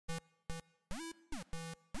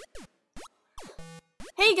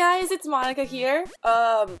Hey guys, it's Monika here.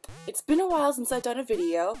 It's been a while since I've done a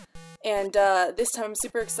video, and this time I'm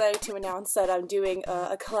super excited to announce that I'm doing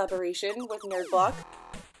a collaboration with NerdBlock.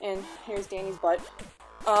 And here's Danny's butt.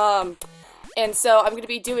 And so I'm going to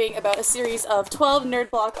be doing about a series of 12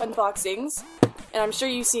 NerdBlock unboxings, and I'm sure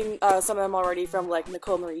you've seen some of them already from like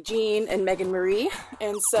Nicole Marie Jean and Megan Marie,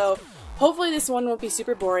 and so hopefully this one won't be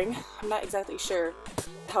super boring. I'm not exactly sure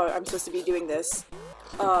how I'm supposed to be doing this.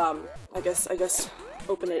 I guess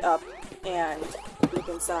open it up and look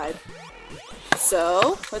inside.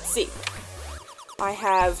 So, let's see. I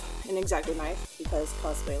have an X-Acto knife because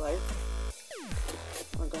cosplay life.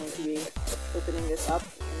 We're going to be opening this up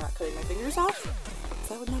and not cutting my fingers off.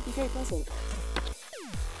 That would not be very pleasant.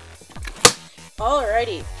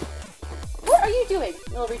 Alrighty. What are you doing,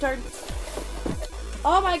 little retard?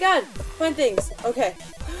 Oh my god! Fun things! Okay.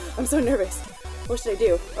 I'm so nervous. What should I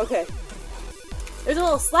do? Okay. There's a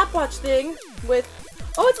little slapwatch thing with...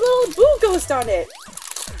 Oh, it's a little boo ghost on it!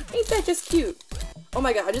 Ain't that just cute? Oh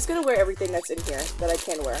my god, I'm just gonna wear everything that's in here that I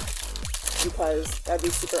can wear. Because that'd be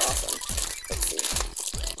super awesome. Let's see.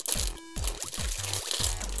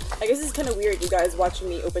 I guess it's kind of weird, you guys watching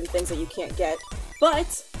me open things that you can't get.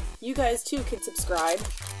 But, you guys too can subscribe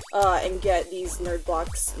and get these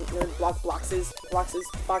NerdBlockses.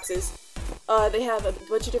 They have a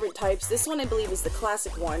bunch of different types. This one I believe is the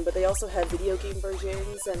classic one, but they also have video game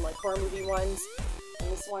versions and like horror movie ones.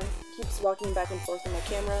 And this one keeps walking back and forth on my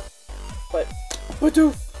camera. But there we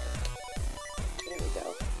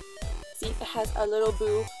go. See, it has a little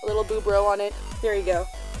boo bro on it. There you go.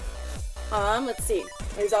 Let's see.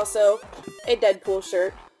 There's also a Deadpool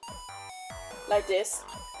shirt. Like this.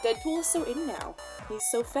 Deadpool is so in now. He's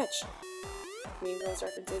so fetch. Mean Girls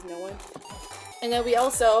references, no one. And then we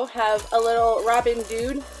also have a little Robin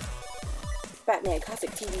dude. Batman classic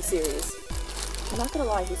TV series. I'm not gonna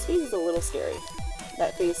lie, his face is a little scary.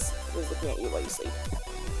 That face is looking at you while you sleep.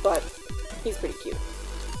 But he's pretty cute.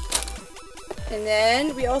 And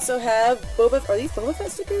then we also have are these Boba Fett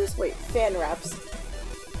stickers? Wait, fan wraps.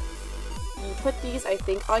 You put these, I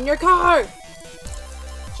think, on your car!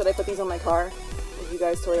 Should I put these on my car? If you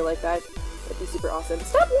guys totally like that, that'd be super awesome.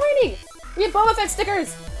 Stop whining! We have Boba Fett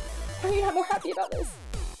stickers! Why are you not more happy about this?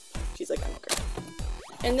 She's like, I'm okay.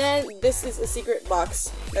 And then this is a secret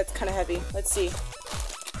box that's kind of heavy. Let's see.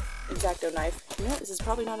 X-Acto knife. You know, this is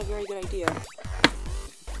probably not a very good idea.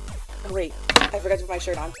 Oh wait, I forgot to put my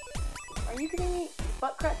shirt on. Are you giving me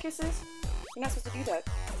butt crack kisses? You're not supposed to do that.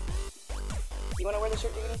 You want to wear the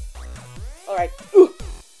shirt, Danny? Alright.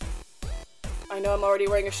 I know I'm already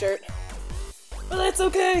wearing a shirt, but that's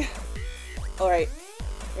okay. Alright,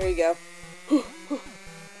 there you go.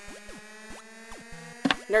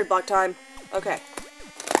 NerdBlock time. Okay.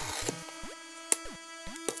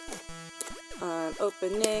 I'm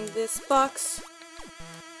opening this box,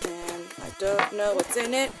 and I don't know what's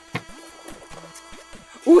in it.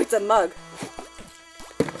 Ooh, it's a mug.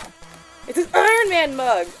 It's an Iron Man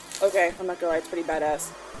mug! Okay, I'm not gonna lie, it's pretty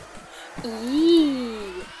badass.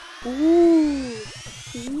 Eee. Ooh.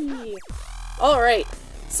 Eee. Alright,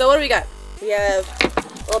 so what do we got? We have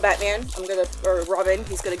little Batman, or Robin,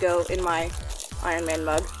 he's gonna go in my Iron Man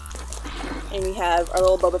mug. And we have our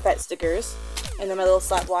little Boba Fett stickers, and then my little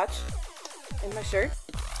slap watch, and my shirt,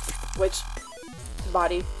 which,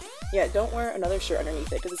 body, yeah, don't wear another shirt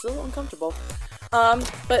underneath it, because it's a little uncomfortable.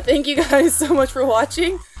 But thank you guys so much for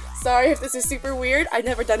watching. Sorry if this is super weird, I've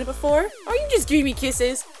never done it before. Are you just giving me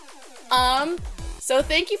kisses? So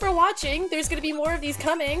thank you for watching. There's gonna be more of these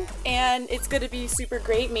coming, and it's gonna be super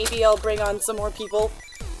great. Maybe I'll bring on some more people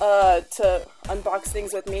to unbox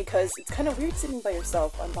things with me, because it's kind of weird sitting by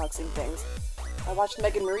yourself unboxing things. I watched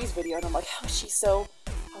Megan Marie's video and I'm like, how is she so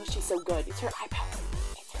good? It's her eyebrows.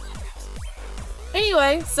 It's her eyebrows.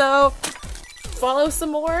 Anyway, so follow some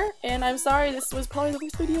more, and I'm sorry this was probably the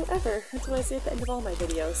worst video ever. That's what I say at the end of all my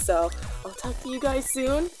videos. So I'll talk to you guys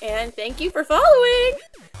soon, and thank you for following!